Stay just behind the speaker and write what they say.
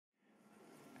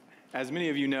As many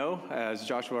of you know, as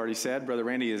Joshua already said, Brother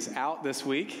Randy is out this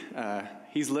week.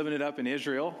 He's living it up in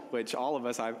Israel, which all of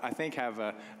us, I think, have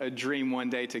a dream one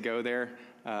day to go there.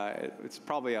 It's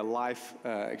probably a life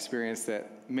experience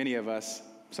that many of us,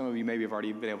 some of you maybe have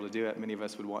already been able to do it, many of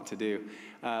us would want to do.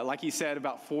 Like he said,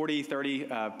 about 30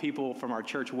 people from our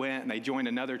church went, and they joined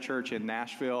another church in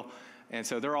Nashville. And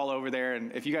so they're all over there.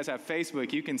 And if you guys have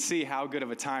Facebook, you can see how good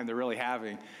of a time they're really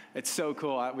having. It's so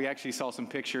cool. We actually saw some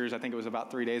pictures, I think it was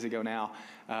about 3 days ago now,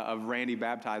 of Randy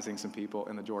baptizing some people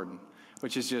in the Jordan,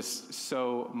 which is just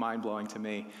so mind-blowing to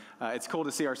me. It's cool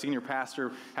to see our senior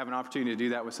pastor have an opportunity to do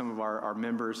that with some of our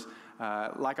members.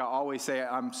 Like I always say,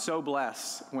 I'm so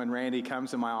blessed when Randy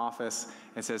comes to my office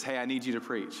and says, "Hey, I need you to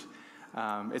preach."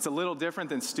 It's a little different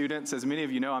than students. As many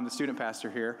of you know, I'm the student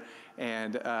pastor here,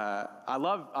 and I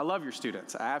love your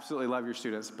students. I absolutely love your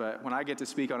students, but when I get to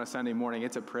speak on a Sunday morning,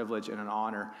 it's a privilege and an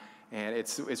honor, and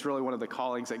it's really one of the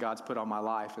callings that God's put on my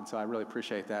life, and so I really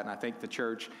appreciate that, and I thank the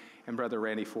church and Brother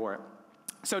Randy for it.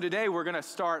 So today we're going to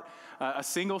start a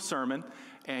single sermon,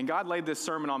 and God laid this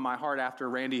sermon on my heart after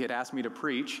Randy had asked me to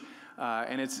preach,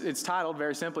 and it's titled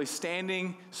very simply,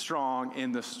 Standing Strong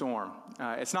in the Storm.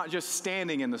 It's not just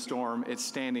standing in the storm, it's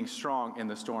standing strong in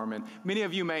the storm. And many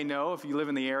of you may know, if you live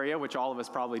in the area, which all of us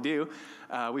probably do,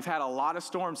 we've had a lot of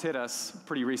storms hit us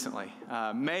pretty recently.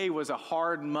 May was a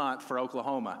hard month for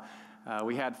Oklahoma.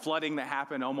 We had flooding that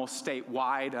happened almost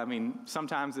statewide. I mean,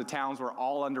 sometimes the towns were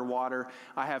all underwater.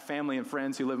 I have family and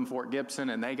friends who live in Fort Gibson,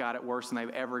 and they got it worse than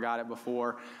they've ever got it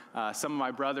before. Some of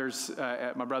my brothers,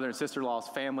 my brother and sister-in-law's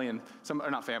family, and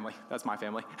not family, that's my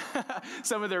family.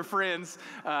 Some of their friends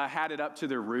had it up to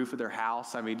their roof of their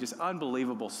house. I mean, just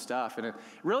unbelievable stuff. And it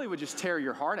really would just tear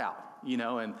your heart out, you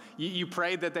know. And you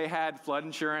prayed that they had flood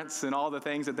insurance and all the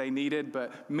things that they needed,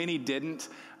 but many didn't.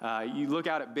 You look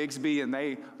out at Bixby, and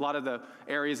a lot of the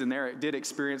areas in there, it did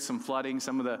experience some flooding,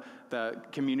 some of the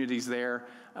communities there.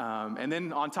 And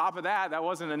then on top of that, that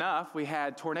wasn't enough. We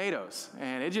had tornadoes.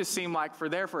 And it just seemed like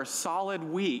for a solid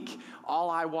week, all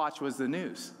I watched was the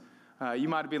news. You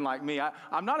might have been like me.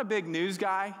 I'm not a big news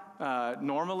guy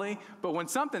normally, but when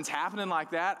something's happening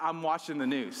like that, I'm watching the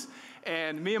news.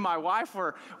 And me and my wife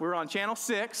we were on Channel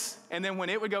 6, and then when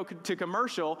it would go to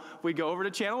commercial, we'd go over to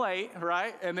Channel 8,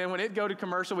 right? And then when it'd go to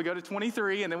commercial, we go to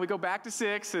 23, and then we go back to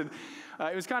 6. And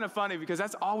it was kind of funny because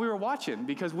that's all we were watching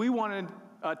because we wanted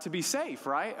to be safe,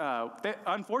 right?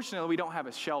 Unfortunately, we don't have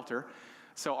a shelter.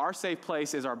 So our safe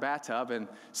place is our bathtub, and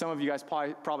some of you guys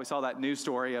probably saw that news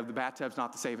story of the bathtub's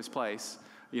not the safest place,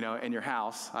 you know, in your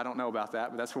house. I don't know about that,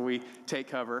 but that's where we take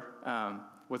cover.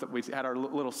 We had our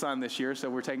little son this year, so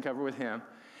we're taking cover with him.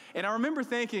 And I remember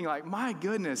thinking, like, my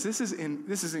goodness, this is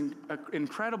an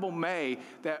incredible May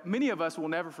that many of us will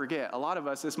never forget. A lot of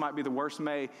us, this might be the worst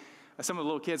May. Some of the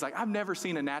little kids, like, I've never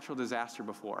seen a natural disaster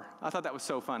before. I thought that was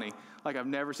so funny. Like, I've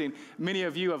never seen, many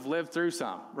of you have lived through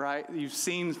some, right? You've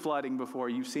seen flooding before.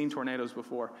 You've seen tornadoes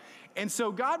before. And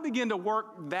so God began to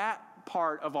work that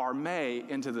part of our May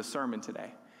into the sermon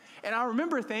today. And I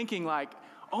remember thinking, like,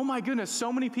 oh my goodness,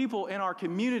 so many people in our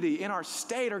community, in our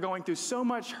state are going through so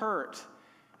much hurt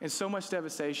and so much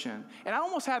devastation. And I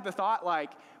almost had the thought,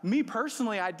 like, me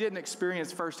personally, I didn't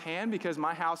experience firsthand because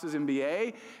my house is in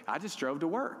BA. I just drove to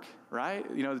work, right?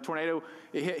 You know, the tornado,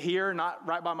 it hit here, not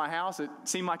right by my house. It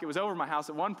seemed like it was over my house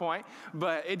at one point,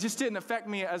 but it just didn't affect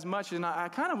me as much. And I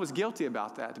kind of was guilty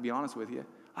about that, to be honest with you.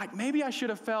 Like, maybe I should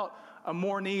have felt a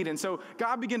more need. And so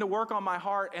God began to work on my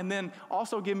heart and then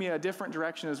also give me a different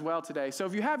direction as well today. So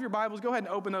if you have your Bibles, go ahead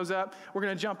and open those up. We're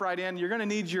going to jump right in. You're going to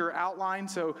need your outline.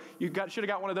 So you should have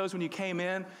got one of those when you came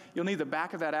in. You'll need the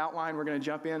back of that outline. We're going to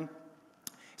jump in.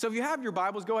 So if you have your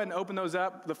Bibles, go ahead and open those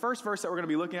up. The first verse that we're going to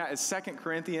be looking at is 2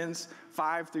 Corinthians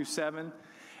 5-7.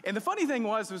 And the funny thing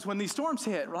was when these storms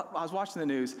hit, I was watching the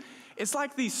news, it's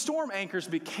like these storm anchors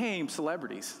became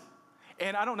celebrities.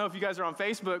 And I don't know if you guys are on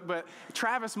Facebook, but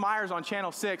Travis Myers on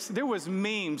Channel 6, there was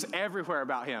memes everywhere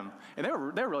about him. And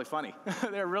they're really funny.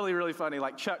 They're really, really funny.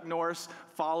 Like Chuck Norris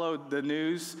followed the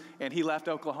news, and he left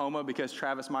Oklahoma because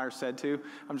Travis Myers said to.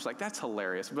 I'm just like, that's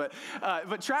hilarious. But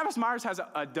Travis Myers has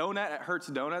a donut at Hertz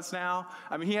Donuts now.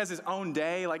 I mean, he has his own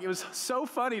day. Like, it was so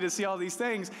funny to see all these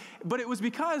things. But it was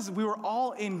because we were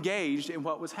all engaged in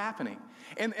what was happening.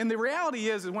 And the reality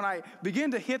is when I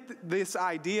begin to hit this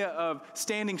idea of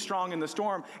standing strong in the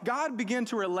storm, God began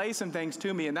to relay some things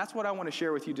to me, and that's what I want to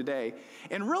share with you today.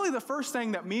 And really the first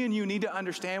thing that me and you need to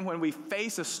understand when we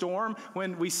face a storm,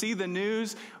 when we see the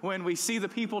news, when we see the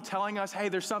people telling us, hey,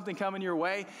 there's something coming your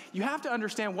way, you have to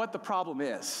understand what the problem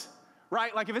is,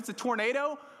 right? Like if it's a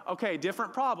tornado, okay,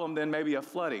 different problem than maybe a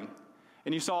flooding.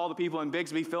 And you saw all the people in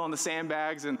Bixby filling the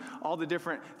sandbags and all the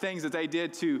different things that they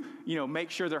did to,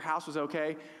 make sure their house was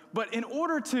okay. But in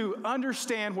order to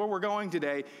understand where we're going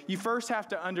today, you first have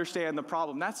to understand the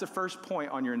problem. That's the first point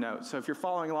on your notes. So if you're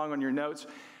following along on your notes,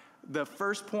 the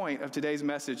first point of today's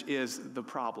message is the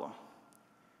problem.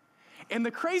 And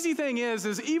the crazy thing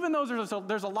is even though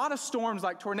there's a lot of storms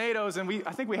like tornadoes, and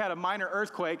I think we had a minor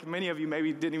earthquake. Many of you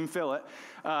maybe didn't even feel it,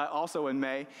 also in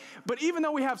May. But even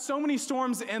though we have so many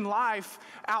storms in life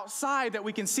outside that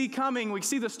we can see coming, we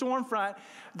see the storm front,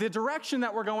 the direction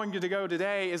that we're going to go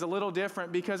today is a little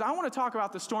different, because I want to talk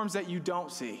about the storms that you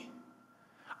don't see.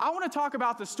 I want to talk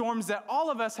about the storms that all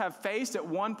of us have faced at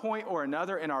one point or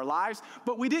another in our lives,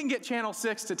 but we didn't get Channel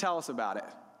 6 to tell us about it.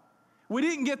 We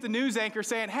didn't get the news anchor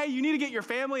saying, hey, you need to get your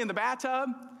family in the bathtub.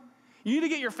 You need to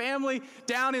get your family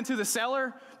down into the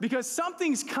cellar because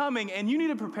something's coming and you need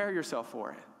to prepare yourself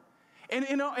for it. And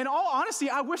in all honesty,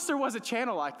 I wish there was a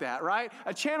channel like that, right?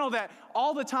 A channel that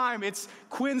all the time it's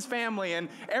Quinn's family and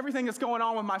everything that's going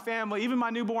on with my family, even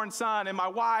my newborn son and my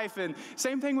wife, and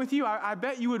same thing with you. I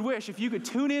bet you would wish if you could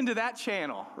tune into that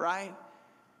channel, right?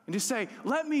 And just say,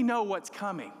 let me know what's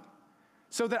coming,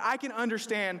 so that I can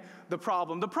understand the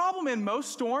problem. The problem in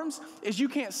most storms is you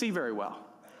can't see very well.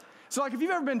 So like if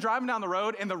you've ever been driving down the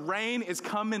road and the rain is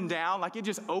coming down, like it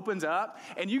just opens up,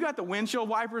 and you got the windshield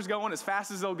wipers going as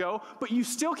fast as they'll go, but you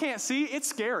still can't see, it's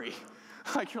scary.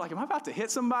 Like you're like, am I about to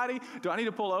hit somebody? Do I need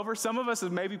to pull over? Some of us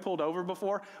have maybe pulled over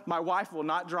before. My wife will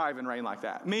not drive in rain like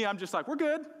that. Me, I'm just like, we're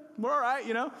good. We're all right,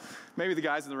 Maybe the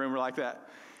guys in the room are like that.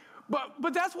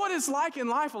 But that's what it's like in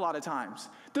life a lot of times.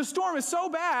 The storm is so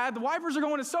bad, the wipers are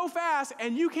going so fast,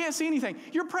 and you can't see anything.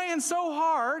 You're praying so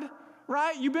hard,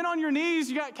 right? You've been on your knees,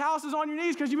 you got calluses on your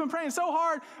knees because you've been praying so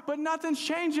hard, but nothing's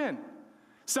changing.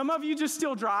 Some of you just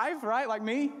still drive, right, like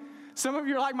me. Some of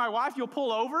you are like my wife, you'll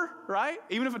pull over, right?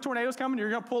 Even if a tornado's coming, you're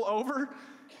going to pull over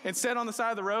and sit on the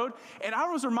side of the road. And I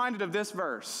was reminded of this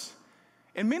verse.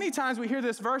 And many times we hear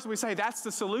this verse and we say, that's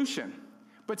the solution.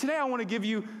 But today I want to give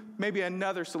you maybe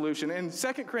another solution. In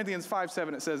 2 Corinthians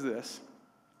 5:7, it says this: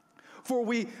 for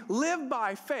we live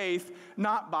by faith,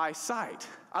 not by sight.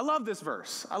 I love this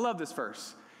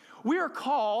verse. We are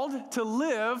called to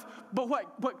live, but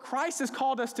what Christ has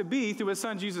called us to be through his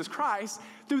son Jesus Christ,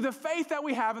 through the faith that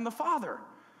we have in the Father.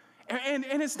 And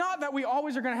it's not that we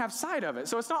always are going to have sight of it.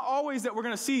 So it's not always that we're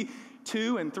going to see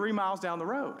 2 and 3 miles down the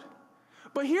road.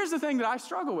 But here's the thing that I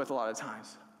struggle with a lot of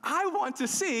times. I want to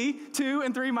see 2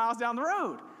 and 3 miles down the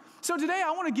road. So today I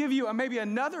want to give you maybe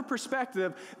another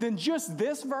perspective than just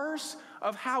this verse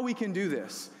of how we can do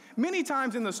this. Many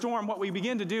times in the storm, what we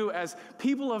begin to do as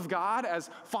people of God,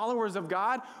 as followers of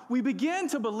God, we begin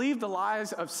to believe the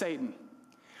lies of Satan.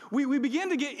 We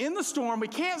begin to get in the storm. We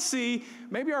can't see.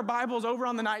 Maybe our Bible's over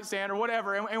on the nightstand or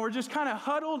whatever, and we're just kind of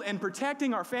huddled and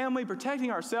protecting our family,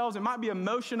 protecting ourselves. It might be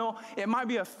emotional. It might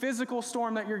be a physical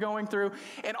storm that you're going through.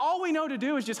 And all we know to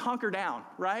do is just hunker down,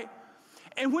 right?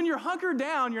 And when you're hunkered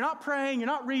down, you're not praying, you're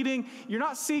not reading, you're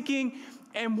not seeking.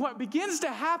 And what begins to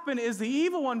happen is the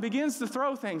evil one begins to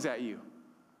throw things at you.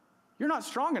 You're not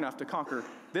strong enough to conquer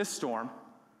this storm.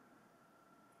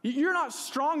 You're not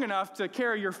strong enough to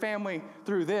carry your family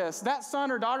through this. That son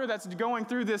or daughter that's going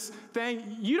through this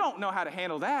thing, you don't know how to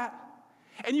handle that.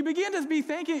 And you begin to be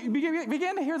thinking,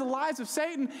 begin to hear the lies of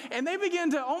Satan, and they begin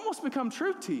to almost become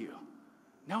truth to you.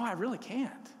 No, I really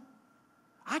can't.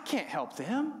 I can't help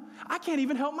them. I can't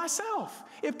even help myself.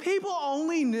 If people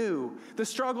only knew the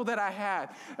struggle that I had.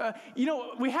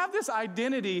 We have this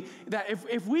identity that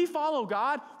if we follow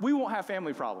God, we won't have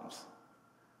family problems.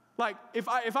 Like, if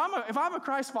I'm a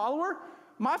Christ follower,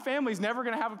 my family's never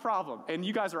going to have a problem. And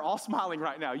you guys are all smiling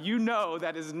right now. You know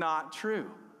that is not true.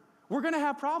 We're going to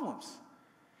have problems.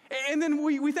 And then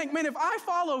we think, man, if I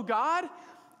follow God,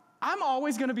 I'm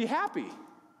always going to be happy.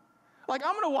 Like,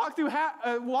 I'm going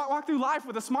to walk through life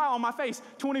with a smile on my face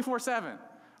 24/7,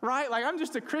 right? Like, I'm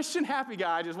just a Christian happy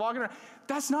guy just walking around.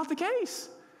 That's not the case.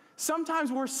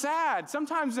 Sometimes we're sad.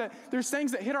 Sometimes there's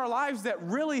things that hit our lives that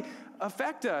really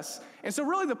affect us. And so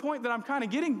really the point that I'm kind of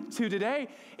getting to today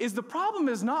is the problem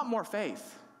is not more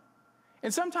faith.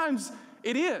 And sometimes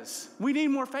it is. We need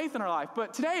more faith in our life.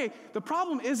 But today, the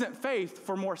problem isn't faith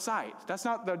for more sight. That's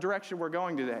not the direction we're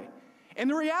going today. And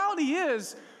the reality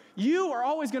is, you are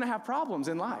always going to have problems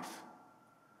in life.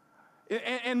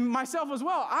 And myself as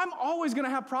well. I'm always going to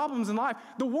have problems in life.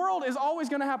 The world is always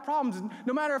going to have problems,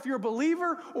 no matter if you're a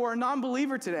believer or a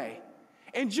non-believer today.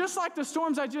 And just like the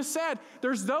storms I just said,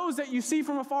 there's those that you see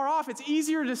from afar off. It's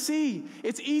easier to see.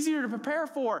 It's easier to prepare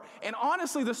for. And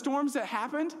honestly, the storms that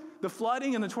happened, the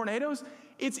flooding and the tornadoes,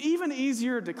 it's even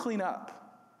easier to clean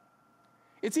up.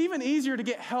 It's even easier to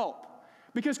get help.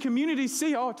 Because communities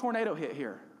see, oh, a tornado hit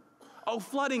here. Oh,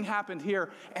 flooding happened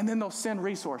here. And then they'll send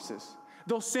resources.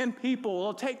 They'll send people.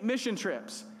 They'll take mission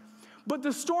trips. But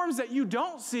the storms that you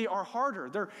don't see are harder.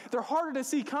 They're harder to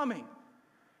see coming.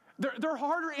 They're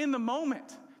harder in the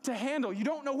moment to handle. You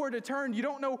don't know where to turn. You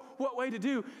don't know what way to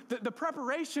do. The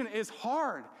preparation is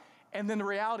hard. And then the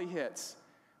reality hits.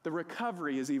 The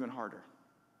recovery is even harder.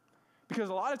 Because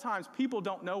a lot of times people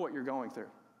don't know what you're going through.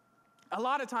 A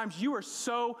lot of times you are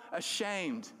so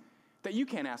ashamed that you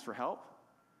can't ask for help.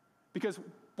 Because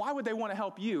why would they want to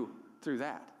help you through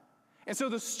that? And so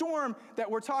the storm that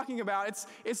we're talking about,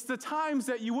 it's the times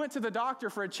that you went to the doctor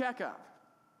for a checkup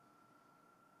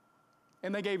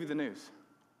and they gave you the news.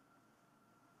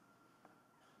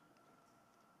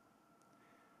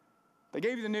 They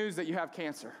gave you the news that you have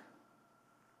cancer.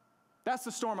 That's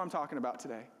the storm I'm talking about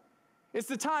today. It's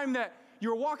the time that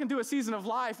you're walking through a season of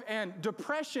life and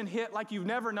depression hit like you've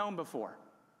never known before.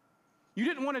 You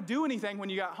didn't want to do anything when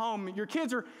you got home. Your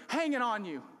kids are hanging on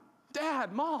you.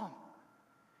 Dad, Mom.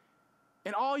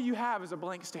 And all you have is a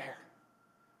blank stare.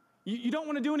 You don't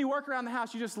want to do any work around the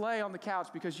house. You just lay on the couch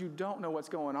because you don't know what's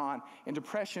going on. And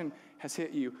depression has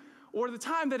hit you. Or the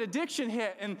time that addiction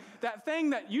hit and that thing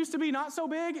that used to be not so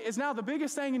big is now the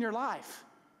biggest thing in your life.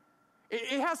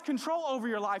 It has control over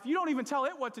your life. You don't even tell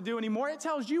it what to do anymore. It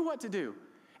tells you what to do.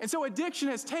 And so addiction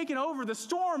has taken over. The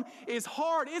storm is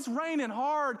hard. It's raining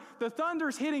hard. The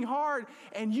thunder's hitting hard.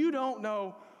 And you don't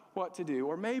know what to do.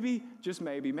 Or maybe, just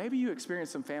maybe you experience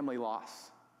some family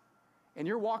loss. And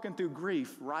you're walking through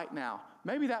grief right now.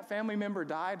 Maybe that family member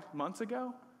died months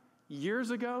ago,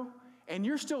 years ago, and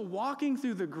you're still walking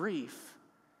through the grief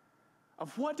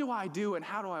of what do I do and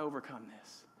how do I overcome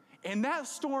this? And that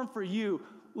storm for you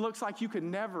looks like you could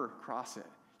never cross it.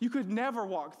 You could never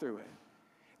walk through it.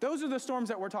 Those are the storms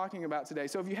that we're talking about today.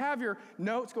 So if you have your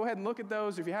notes, go ahead and look at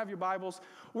those. If you have your Bibles,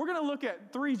 we're going to look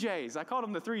at 3 J's. I called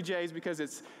them the 3 J's because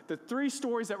it's the 3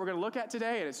 stories that we're going to look at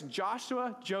today, and it's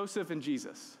Joshua, Joseph, and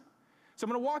Jesus. So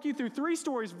I'm going to walk you through 3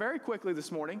 stories very quickly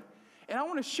this morning, and I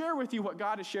want to share with you what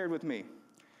God has shared with me.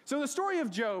 So the story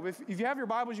of Job, if you have your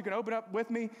Bibles, you can open up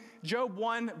with me, Job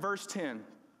 1, verse 10.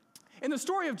 In the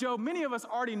story of Job, many of us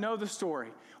already know the story.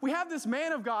 We have this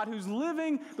man of God who's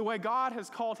living the way God has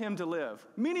called him to live.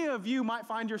 Many of you might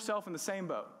find yourself in the same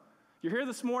boat. You're here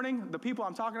this morning. The people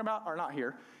I'm talking about are not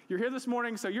here. You're here this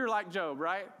morning, so you're like Job,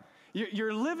 right?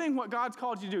 You're living what God's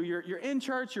called you to do. You're in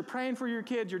church. You're praying for your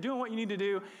kids. You're doing what you need to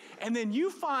do. And then you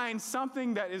find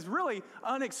something that is really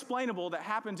unexplainable that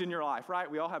happens in your life, right?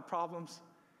 We all have problems.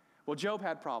 Well, Job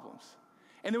had problems.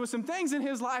 And there were some things in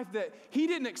his life that he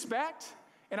didn't expect.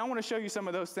 And I want to show you some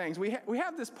of those things. We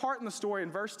have this part in the story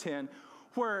in verse 10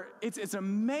 where it's an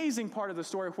amazing part of the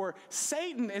story where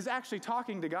Satan is actually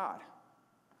talking to God.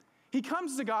 He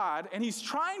comes to God and he's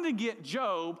trying to get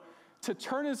Job to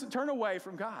turn away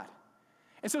from God.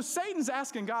 And so Satan's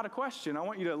asking God a question. I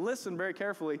want you to listen very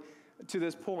carefully to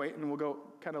this point, and we'll go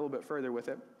kind of a little bit further with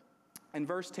it. In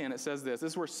verse 10, it says this.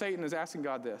 This is where Satan is asking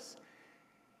God this.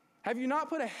 Have you not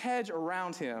put a hedge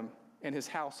around him and his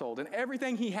household and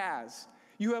everything he has?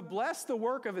 You have blessed the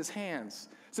work of his hands,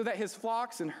 so that his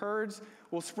flocks and herds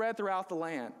will spread throughout the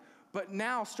land. But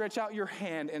now stretch out your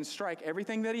hand and strike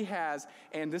everything that he has,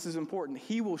 and this is important,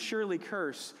 he will surely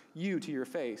curse you to your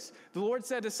face. The Lord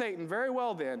said to Satan, very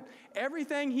well then,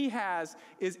 everything he has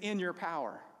is in your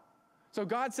power. So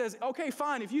God says, okay,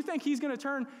 fine, if you think he's going to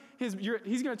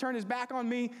turn his back on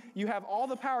me, you have all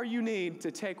the power you need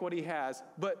to take what he has.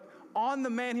 But on the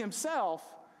man himself,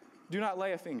 do not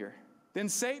lay a finger. Then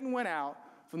Satan went out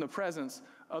from the presence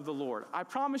of the Lord. I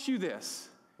promise you this,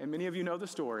 and many of you know the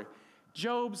story,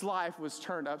 Job's life was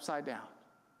turned upside down.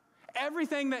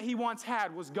 Everything that he once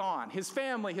had was gone. His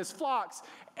family, his flocks,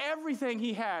 everything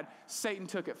he had, Satan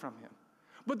took it from him.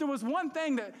 But there was one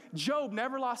thing that Job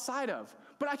never lost sight of.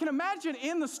 But I can imagine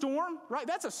in the storm, right?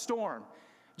 That's a storm.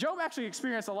 Job actually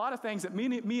experienced a lot of things that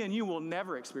me and you will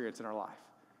never experience in our life.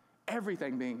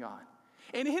 Everything being gone.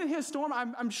 And in his storm,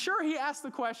 I'm sure he asked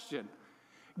the question,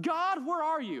 God, where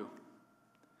are you?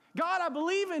 God, I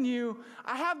believe in you.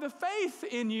 I have the faith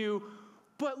in you,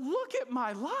 but look at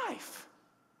my life.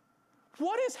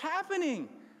 What is happening?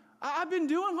 I've been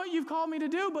doing what you've called me to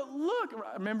do, but look.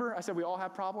 Remember, I said we all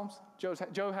have problems?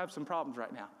 Job has some problems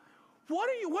right now. What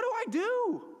do I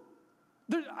do?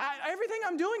 Everything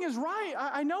I'm doing is right.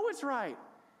 I know it's right.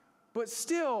 But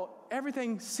still,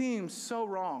 everything seems so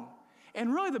wrong.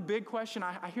 And really the big question,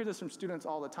 I hear this from students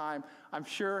all the time. I'm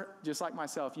sure, just like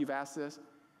myself, you've asked this.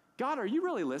 God, are you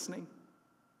really listening?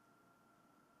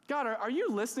 God, are you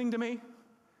listening to me?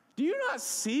 Do you not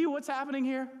see what's happening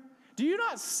here? Do you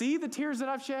not see the tears that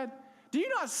I've shed? Do you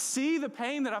not see the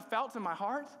pain that I've felt in my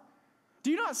heart?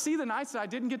 Do you not see the nights that I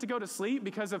didn't get to go to sleep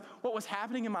because of what was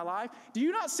happening in my life? Do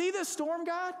you not see this storm,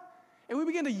 God? And we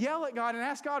begin to yell at God and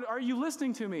ask God, are you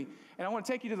listening to me? And I want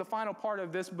to take you to the final part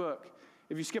of this book.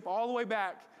 If you skip all the way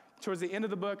back towards the end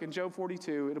of the book in Job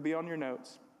 42, it'll be on your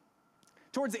notes.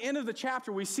 Towards the end of the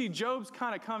chapter, we see Job's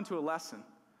kind of come to a lesson.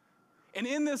 And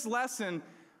in this lesson,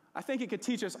 I think it could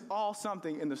teach us all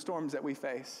something in the storms that we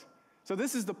face. So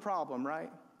this is the problem, right?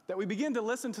 That we begin to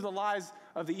listen to the lies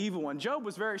of the evil one. Job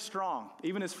was very strong.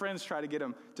 Even his friends tried to get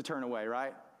him to turn away,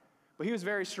 right? But he was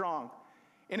very strong.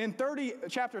 And in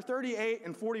chapter 38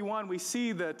 and 41, we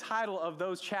see the title of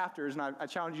those chapters, and I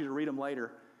challenge you to read them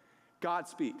later. God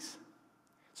speaks.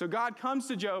 So God comes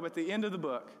to Job at the end of the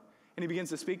book, and he begins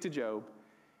to speak to Job.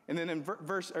 And then in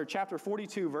chapter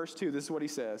 42, verse 2, this is what he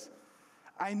says.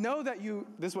 I know that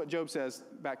this is what Job says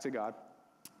back to God.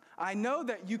 I know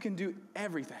that you can do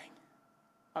everything.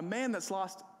 A man that's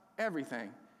lost everything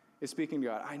is speaking to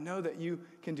God. I know that you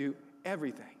can do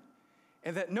everything,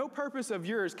 and that no purpose of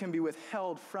yours can be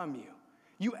withheld from you.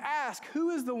 You ask, who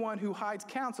is the one who hides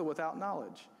counsel without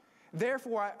knowledge?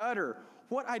 Therefore I utter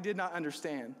what I did not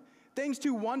understand, things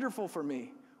too wonderful for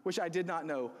me, which I did not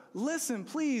know. Listen,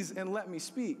 please, and let me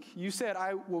speak. You said,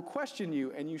 I will question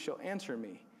you, and you shall answer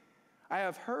me. I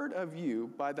have heard of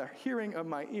you by the hearing of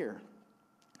my ear.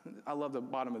 I love the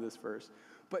bottom of this verse.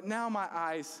 But now my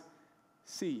eyes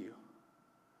see you.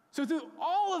 So through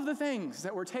all of the things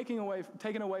that were taken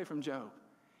away from Job,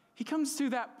 he comes to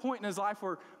that point in his life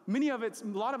where a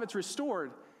lot of it's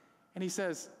restored. And he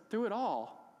says, through it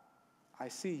all, I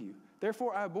see you.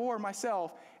 Therefore I abhor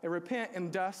myself and repent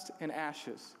in dust and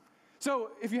ashes.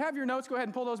 So if you have your notes, go ahead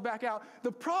and pull those back out.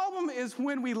 The problem is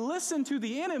when we listen to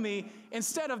the enemy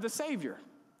instead of the Savior.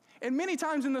 And many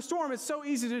times in the storm, it's so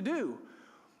easy to do.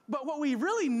 But what we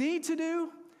really need to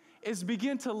do is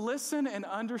begin to listen and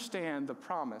understand the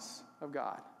promise of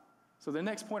God. So the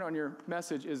next point on your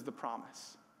message is the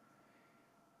promise.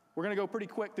 We're going to go pretty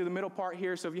quick through the middle part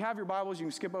here. So if you have your Bibles, you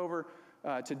can skip over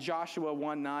to Joshua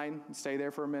 1:9 and stay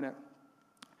there for a minute.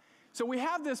 So we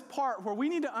have this part where we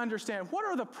need to understand what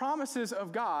are the promises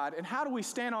of God and how do we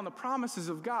stand on the promises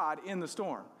of God in the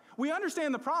storm. We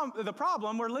understand the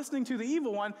problem. We're listening to the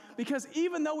evil one because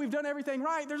even though we've done everything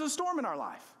right, there's a storm in our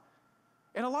life.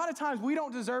 And a lot of times we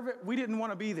don't deserve it. We didn't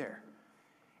want to be there.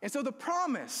 And so the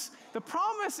promise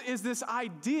is this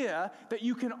idea that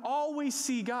you can always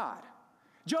see God.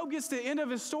 Job gets to the end of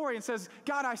his story and says,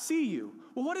 God, I see you.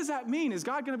 Well, what does that mean? Is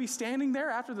God going to be standing there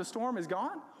after the storm is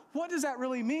gone? What does that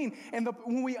really mean? And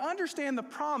when we understand the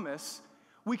promise,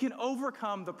 we can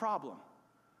overcome the problem.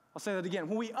 I'll say that again.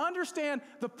 When we understand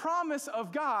the promise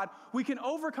of God, we can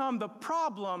overcome the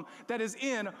problem that is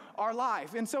in our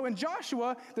life. And so in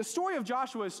Joshua, the story of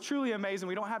Joshua is truly amazing.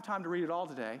 We don't have time to read it all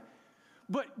today.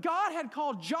 But God had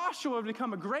called Joshua to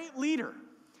become a great leader.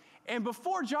 And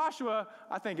before Joshua,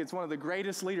 I think it's one of the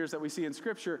greatest leaders that we see in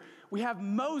Scripture, we have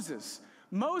Moses.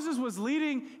 Moses was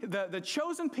leading the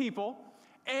chosen people.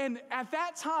 And at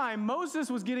that time,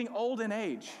 Moses was getting old in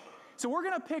age. So we're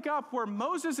going to pick up where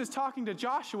Moses is talking to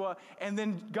Joshua and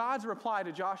then God's reply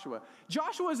to Joshua.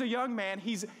 Joshua is a young man.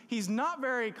 He's not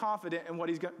very confident in what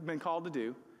he's been called to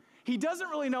do. He doesn't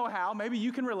really know how. Maybe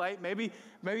you can relate. Maybe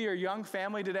you're a young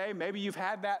family today. Maybe you've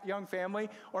had that young family.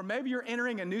 Or maybe you're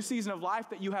entering a new season of life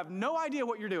that you have no idea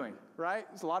what you're doing, right?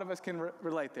 So a lot of us can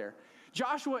relate there.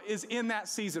 Joshua is in that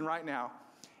season right now.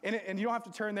 And you don't have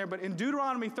to turn there, but in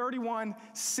Deuteronomy 31,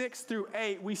 6 through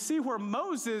 8, we see where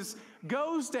Moses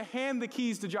goes to hand the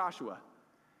keys to Joshua.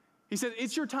 He said,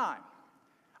 it's your time.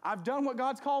 I've done what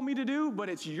God's called me to do, but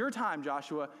it's your time,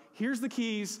 Joshua. Here's the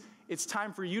keys. It's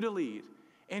time for you to lead.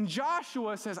 And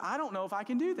Joshua says, I don't know if I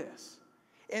can do this.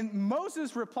 And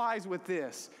Moses replies with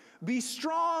this, be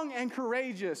strong and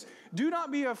courageous. Do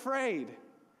not be afraid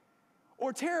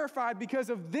or terrified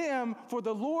because of them, for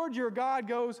the Lord your God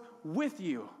goes with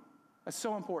you. That's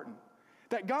so important.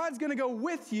 That God's going to go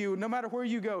with you no matter where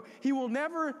you go. He will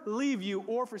never leave you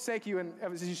or forsake you. And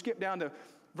as you skip down to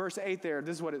verse 8 there,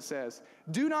 this is what it says.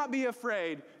 Do not be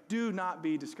afraid. Do not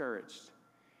be discouraged.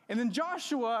 And then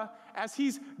Joshua, as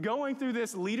he's going through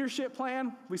this leadership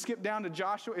plan, we skip down to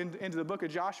Joshua, into the book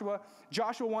of Joshua.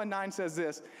 Joshua 1:9 says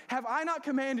this, have I not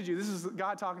commanded you? This is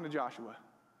God talking to Joshua.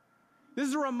 This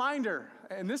is a reminder,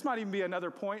 and this might even be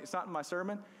another point. It's not in my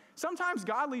sermon. Sometimes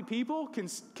godly people can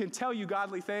tell you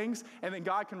godly things, and then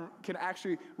God can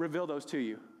actually reveal those to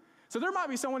you. So there might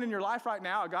be someone in your life right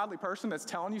now, a godly person that's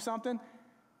telling you something,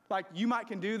 like you might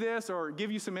can do this or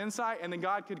give you some insight, and then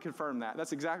God could confirm that.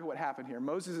 That's exactly what happened here.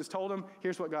 Moses has told him,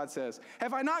 here's what God says.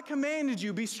 Have I not commanded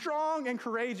you, be strong and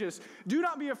courageous. Do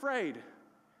not be afraid.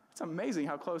 It's amazing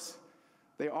how close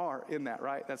They are in that,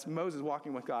 right? That's Moses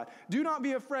walking with God. Do not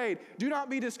be afraid. Do not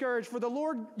be discouraged, for the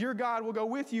Lord your God will go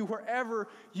with you wherever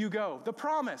you go. The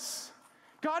promise.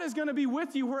 God is going to be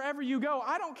with you wherever you go.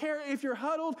 I don't care if you're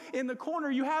huddled in the corner.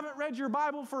 You haven't read your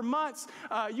Bible for months.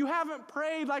 You haven't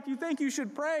prayed like you think you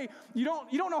should pray. You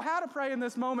don't know how to pray in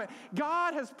this moment.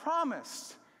 God has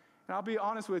promised. And I'll be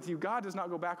honest with you, God does not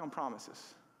go back on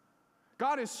promises.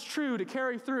 God is true to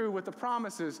carry through with the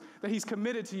promises that he's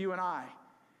committed to you and I.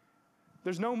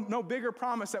 There's no bigger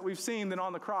promise that we've seen than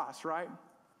on the cross, right?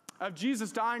 Of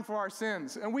Jesus dying for our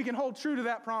sins. And we can hold true to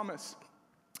that promise.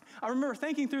 I remember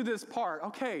thinking through this part.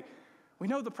 Okay, we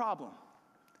know the problem.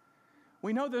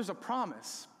 We know there's a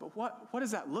promise, but what does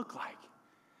that look like?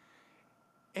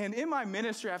 And in my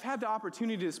ministry, I've had the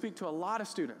opportunity to speak to a lot of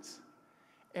students.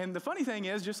 And the funny thing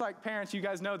is, just like parents, you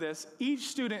guys know this, each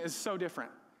student is so different.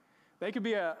 They could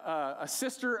be a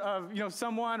sister of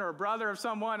someone or a brother of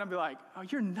someone and be like, oh,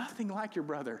 you're nothing like your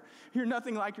brother. You're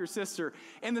nothing like your sister.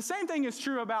 And the same thing is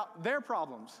true about their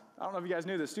problems. I don't know if you guys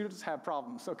knew this. Students have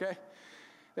problems, okay?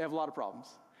 They have a lot of problems.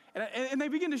 And they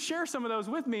begin to share some of those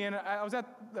with me. And I was at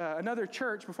another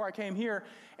church before I came here.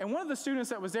 And one of the students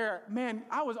that was there, man,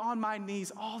 I was on my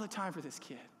knees all the time for this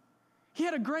kid. He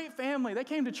had a great family. They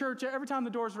came to church every time the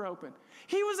doors were open.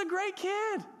 He was a great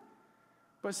kid.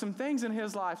 But some things in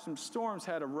his life, some storms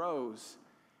had arose,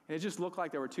 and it just looked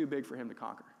like they were too big for him to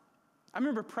conquer. I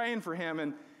remember praying for him,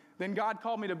 and then God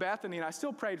called me to Bethany, and I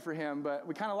still prayed for him, but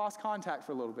we kind of lost contact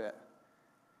for a little bit.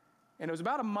 And it was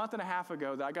about a month and a half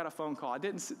ago that I got a phone call. I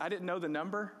didn't know the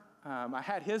number. I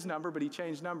had his number, but he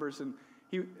changed numbers, and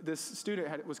this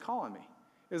student was calling me.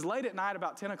 It was late at night,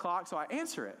 about 10 o'clock, so I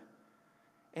answer it.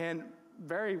 And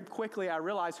very quickly, I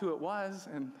realized who it was,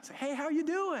 and I said, hey, how you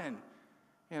doing?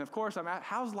 And of course,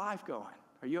 how's life going?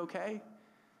 Are you okay?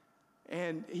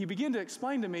 And he began to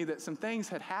explain to me that some things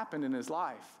had happened in his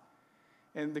life.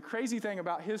 And the crazy thing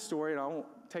about his story, and I won't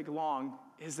take long,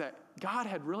 is that God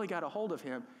had really got a hold of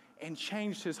him and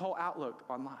changed his whole outlook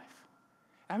on life.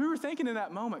 And I remember thinking in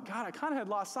that moment, God, I kind of had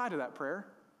lost sight of that prayer.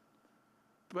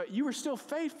 But you were still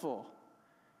faithful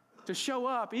to show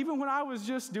up, even when I was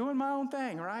just doing my own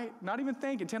thing, right? Not even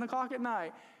thinking, 10 o'clock at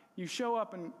night, you show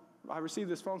up and I received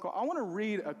this phone call. I want to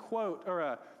read a quote or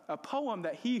a poem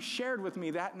that he shared with me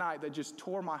that night that just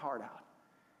tore my heart out.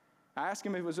 I asked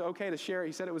him if it was okay to share.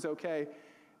 He said it was okay.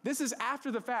 This is after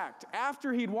the fact.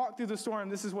 After he'd walked through the storm,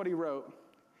 this is what he wrote.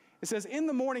 It says, in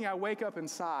the morning I wake up and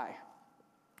sigh,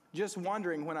 just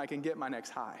wondering when I can get my next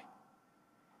high.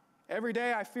 Every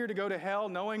day I fear to go to hell,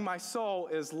 knowing my soul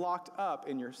is locked up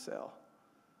in your cell.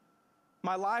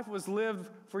 My life was lived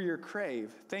for your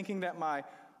crave, thinking that my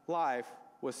life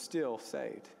was still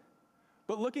saved.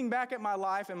 But looking back at my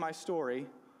life and my story,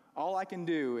 all I can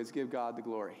do is give God the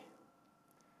glory.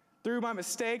 Through my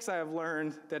mistakes, I have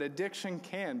learned that addiction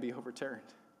can be overturned.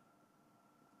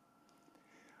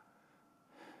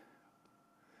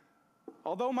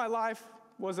 Although my life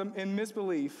was in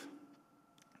misbelief,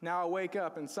 now I wake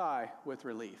up and sigh with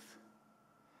relief.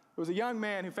 There was a young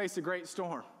man who faced a great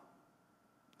storm.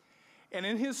 And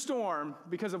in his storm,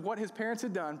 because of what his parents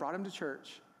had done, brought him to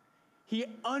church, he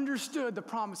understood the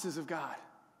promises of God.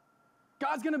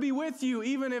 God's going to be with you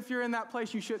even if you're in that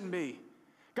place you shouldn't be.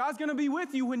 God's going to be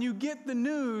with you when you get the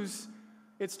news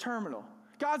it's terminal.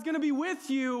 God's going to be with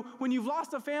you when you've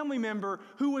lost a family member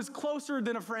who was closer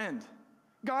than a friend.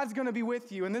 God's going to be with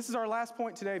you. And this is our last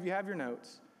point today if you have your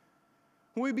notes.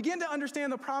 When we begin to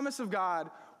understand the promise of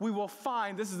God, we will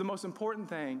find, this is the most important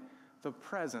thing, the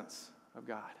presence of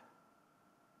God.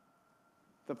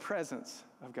 The presence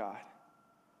of God.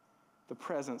 The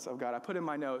presence of God. I put in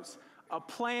my notes, a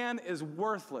plan is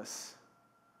worthless.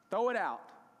 Throw it out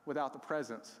without the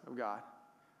presence of God.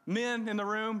 Men in the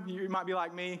room, you might be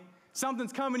like me.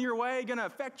 Something's coming your way, going to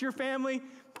affect your family.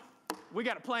 We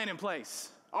got a plan in place.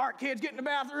 All right, kids, get in the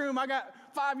bathroom. I got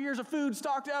 5 years of food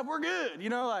stocked up. We're good.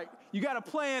 You got a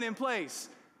plan in place.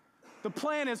 The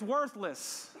plan is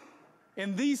worthless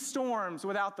in these storms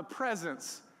without the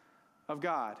presence of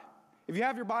God. If you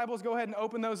have your Bibles, go ahead and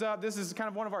open those up. This is kind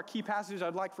of one of our key passages.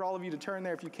 I'd like for all of you to turn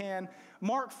there if you can.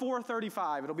 Mark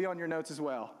 4:35. It'll be on your notes as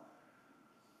well.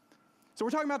 So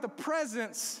we're talking about the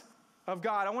presence of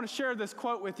God. I want to share this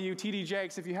quote with you, T.D.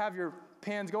 Jakes. If you have your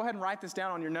pens, go ahead and write this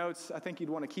down on your notes. I think you'd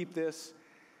want to keep this.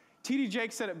 T.D.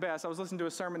 Jakes said it best. I was listening to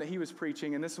a sermon that he was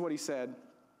preaching, and this is what he said.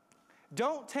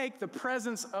 Don't take the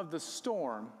presence of the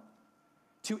storm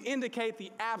to indicate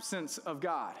the absence of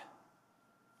God.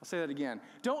 I'll say that again.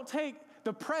 Don't take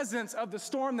the presence of the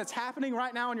storm that's happening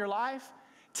right now in your life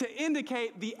to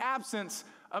indicate the absence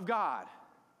of God.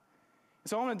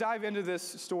 So I want to dive into this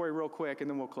story real quick, and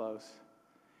then we'll close.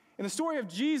 In the story of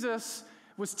Jesus,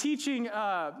 was teaching,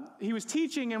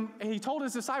 and he told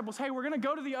his disciples, hey, we're going to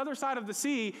go to the other side of the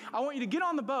sea. I want you to get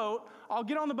on the boat. I'll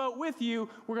get on the boat with you.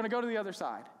 We're going to go to the other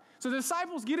side. So the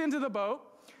disciples get into the boat,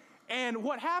 and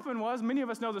what happened was, many of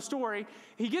us know the story,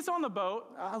 he gets on the boat.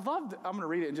 I'm going to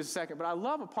read it in just a second, but I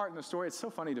love a part in the story. It's so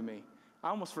funny to me. I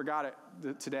almost forgot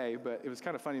it today, but it was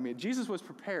kind of funny to me. Jesus was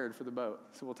prepared for the boat,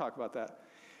 so we'll talk about that.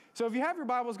 So if you have your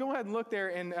Bibles, go ahead and look there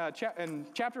in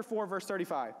chapter 4, verse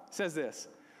 35. It says this.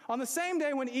 On the same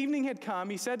day when evening had come,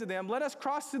 he said to them, let us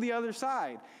cross to the other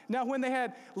side. Now when they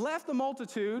had left the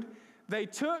multitude, they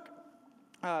took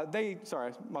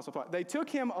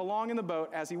him along in the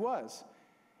boat as he was.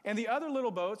 And the other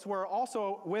little boats were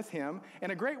also with him,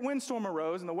 and a great windstorm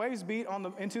arose, and the waves beat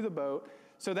into the boat,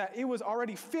 so that it was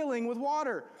already filling with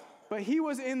water. But he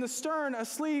was in the stern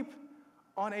asleep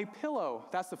on a pillow.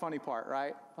 That's the funny part,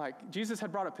 right? Like, Jesus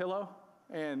had brought a pillow,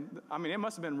 and, it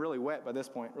must have been really wet by this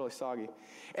point, really soggy.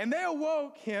 And they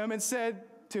awoke him and said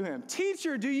to him,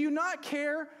 Teacher, do you not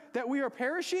care that we are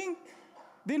perishing?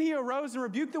 Then he arose and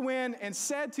rebuked the wind and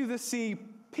said to the sea,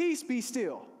 Peace, be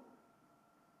still.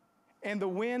 And the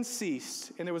wind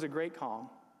ceased, and there was a great calm.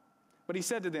 But he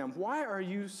said to them, Why are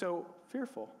you so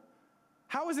fearful?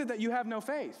 How is it that you have no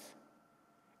faith?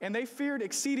 And they feared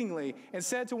exceedingly and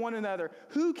said to one another,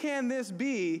 Who can this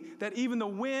be that even the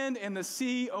wind and the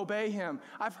sea obey him?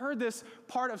 I've heard this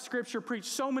part of Scripture preached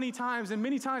so many times, and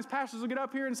many times pastors will get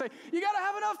up here and say, you got to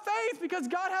have enough faith because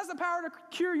God has the power to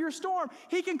cure your storm.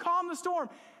 He can calm the storm.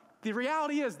 The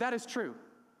reality is that is true.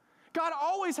 God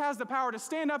always has the power to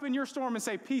stand up in your storm and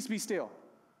say, Peace, be still.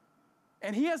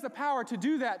 And he has the power to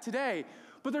do that today.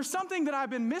 But there's something that I've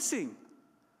been missing.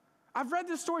 I've read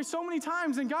this story so many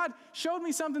times, and God showed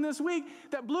me something this week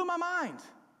that blew my mind.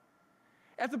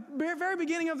 At the very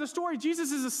beginning of the story,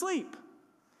 Jesus is asleep.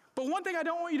 But one thing I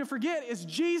don't want you to forget is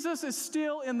Jesus is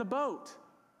still in the boat.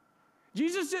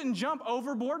 Jesus didn't jump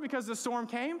overboard because the storm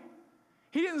came.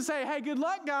 He didn't say, hey, good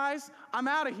luck, guys. I'm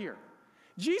out of here.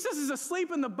 Jesus is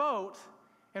asleep in the boat,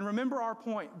 and remember our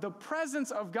point. The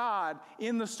presence of God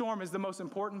in the storm is the most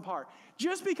important part.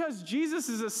 Just because Jesus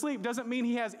is asleep doesn't mean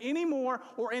he has any more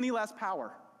or any less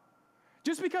power.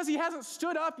 Just because he hasn't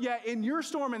stood up yet in your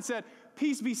storm and said,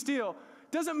 peace be still,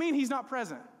 doesn't mean he's not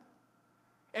present.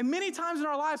 And many times in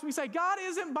our lives we say, God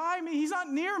isn't by me, he's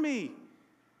not near me.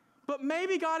 But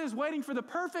maybe God is waiting for the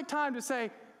perfect time to say,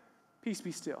 peace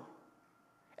be still.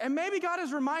 And maybe God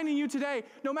is reminding you today,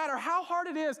 no matter how hard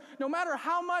it is, no matter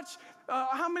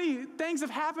how many things have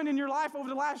happened in your life over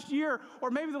the last year or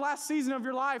maybe the last season of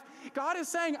your life, God is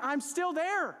saying, I'm still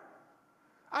there.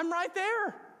 I'm right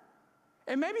there.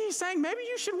 And maybe he's saying, maybe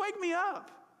you should wake me up.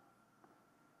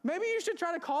 Maybe you should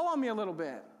try to call on me a little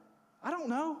bit. I don't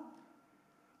know.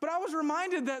 But I was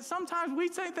reminded that sometimes we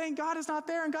think God is not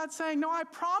there, and God's saying, no, I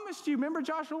promised you. Remember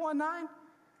Joshua 1:9?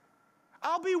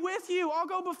 I'll be with you. I'll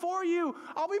go before you.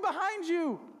 I'll be behind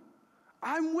you.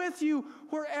 I'm with you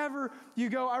wherever you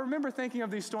go. I remember thinking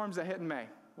of these storms that hit in May.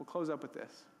 We'll close up with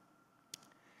this.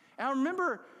 And I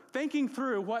remember thinking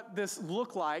through what this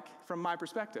looked like from my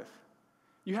perspective.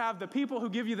 You have the people who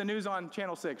give you the news on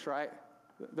Channel 6, right?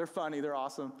 They're funny. They're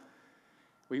awesome.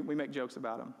 We make jokes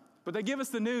about them. But they give us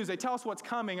the news. They tell us what's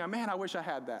coming. Man, I wish I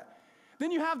had that.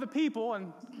 Then you have the people,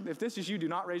 and if this is you, do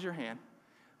not raise your hand,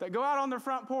 that go out on their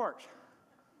front porch.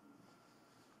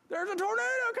 There's a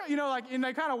tornado, and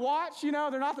they kind of watch, they're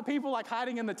not the people like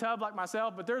hiding in the tub like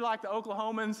myself, but they're like the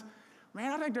Oklahomans.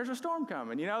 Man, I think there's a storm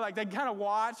coming, they kind of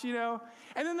watch, And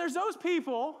then there's those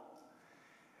people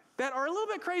that are a little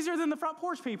bit crazier than the front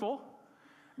porch people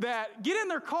that get in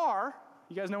their car,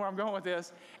 you guys know where I'm going with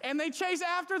this, and they chase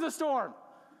after the storm.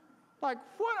 Like,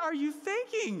 what are you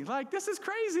thinking? Like, this is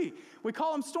crazy. We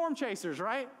call them storm chasers,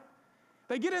 right?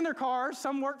 They get in their cars.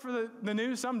 Some work for the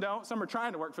news, some don't. Some are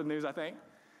trying to work for the news, I think.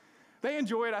 They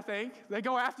enjoy it, I think. They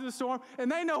go after the storm,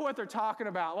 and they know what they're talking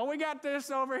about. Well, we got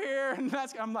this over here, and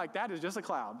I'm like, that is just a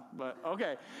cloud. But,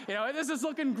 okay, this is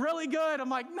looking really good. I'm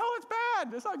like, no, it's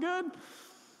bad. It's not good. And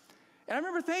I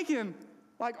remember thinking,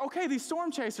 like, okay, these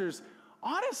storm chasers,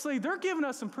 honestly, they're giving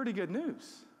us some pretty good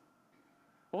news.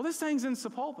 Well, this thing's in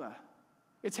Sepulpa.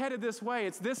 It's headed this way.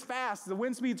 It's this fast. The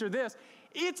wind speeds are this.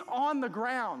 It's on the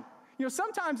ground.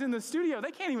 Sometimes in the studio,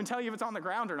 they can't even tell you if it's on the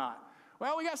ground or not.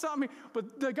 Well, we got something.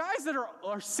 But the guys that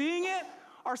are seeing it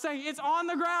are saying, it's on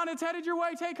the ground. It's headed your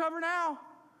way. Take cover now.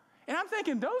 And I'm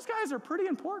thinking, those guys are pretty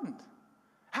important.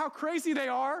 How crazy they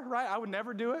are, right? I would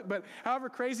never do it, but however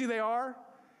crazy they are.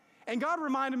 And God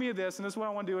reminded me of this, and this is what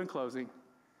I want to do in closing.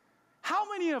 How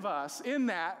many of us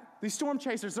in these storm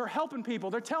chasers, they're helping people.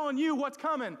 They're telling you what's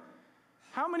coming.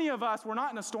 How many of us, we're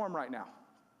not in a storm right now?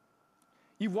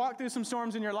 You've walked through some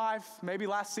storms in your life. Maybe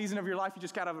last season of your life, you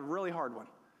just got out of a really hard one.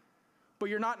 But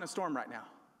you're not in a storm right now.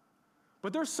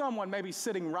 But there's someone maybe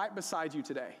sitting right beside you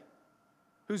today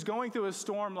who's going through a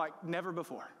storm like never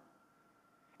before.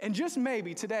 And just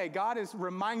maybe today, God is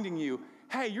reminding you,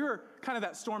 hey, you're kind of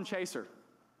that storm chaser.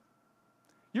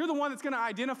 You're the one that's going to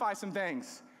identify some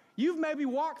things. You've maybe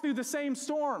walked through the same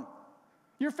storm.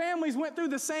 Your families went through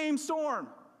the same storm.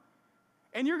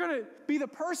 And you're going to be the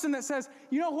person that says,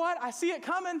 you know what? I see it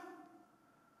coming.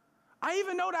 I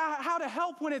even know how to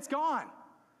help when it's gone.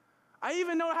 I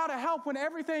even know how to help when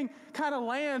everything kind of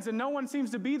lands and no one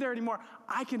seems to be there anymore.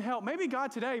 I can help. Maybe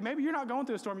God today, maybe you're not going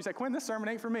through a storm. You say, Quinn, this sermon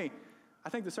ain't for me. I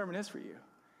think the sermon is for you.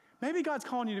 Maybe God's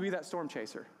calling you to be that storm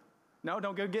chaser. No,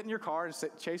 don't go get in your car and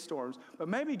chase storms. But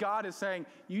maybe God is saying,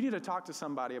 you need to talk to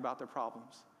somebody about their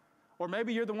problems. Or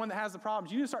maybe you're the one that has the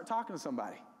problems. You need to start talking to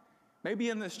somebody.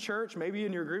 Maybe in this church, maybe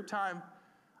in your group time,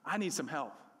 I need some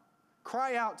help.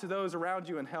 Cry out to those around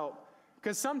you and help.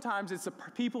 Because sometimes it's the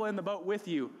people in the boat with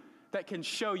you that can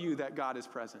show you that God is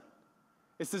present.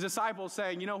 It's the disciples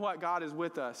saying, you know what, God is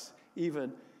with us,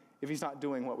 even if he's not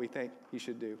doing what we think he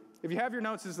should do. If you have your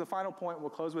notes, this is the final point.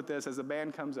 We'll close with this as the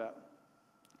band comes up.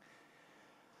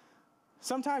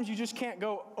 Sometimes you just can't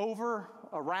go over,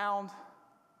 around,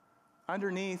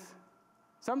 underneath.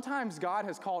 Sometimes God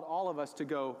has called all of us to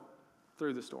go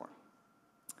through the storm.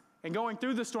 And going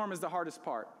through the storm is the hardest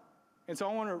part. And so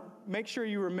I want to make sure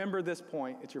you remember this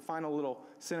point. It's your final little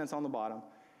sentence on the bottom.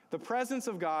 The presence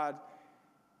of God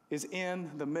is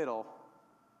in the middle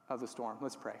of the storm.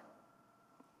 Let's pray.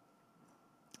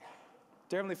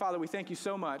 Dear Heavenly Father, we thank you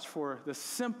so much for the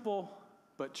simple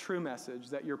but true message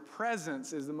that your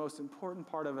presence is the most important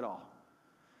part of it all.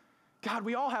 God,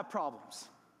 we all have problems.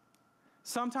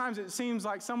 Sometimes it seems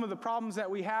like some of the problems that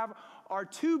we have are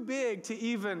too big to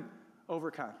even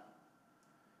overcome.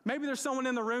 Maybe there's someone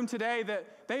in the room today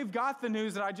that they've got the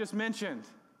news that I just mentioned.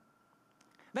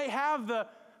 They have the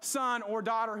son or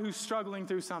daughter who's struggling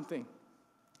through something.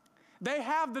 They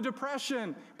have the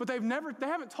depression, but they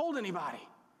haven't told anybody.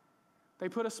 They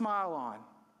put a smile on.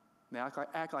 They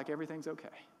act like everything's okay.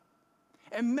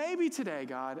 And maybe today,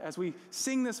 God, as we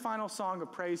sing this final song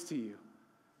of praise to you,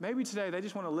 maybe today they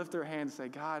just want to lift their hands and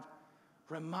say, God,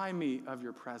 remind me of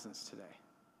your presence today.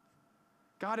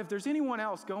 God, if there's anyone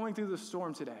else going through the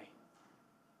storm today,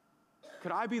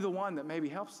 could I be the one that maybe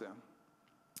helps them?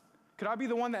 Could I be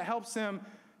the one that helps them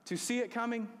to see it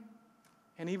coming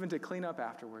and even to clean up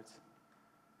afterwards?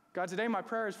 God, today my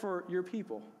prayer is for your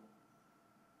people,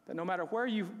 that no matter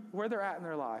where they're at in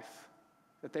their life,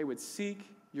 that they would seek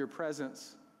your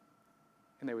presence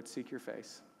and they would seek your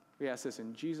face. We ask this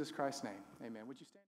in Jesus Christ's name. Amen. Would you stand?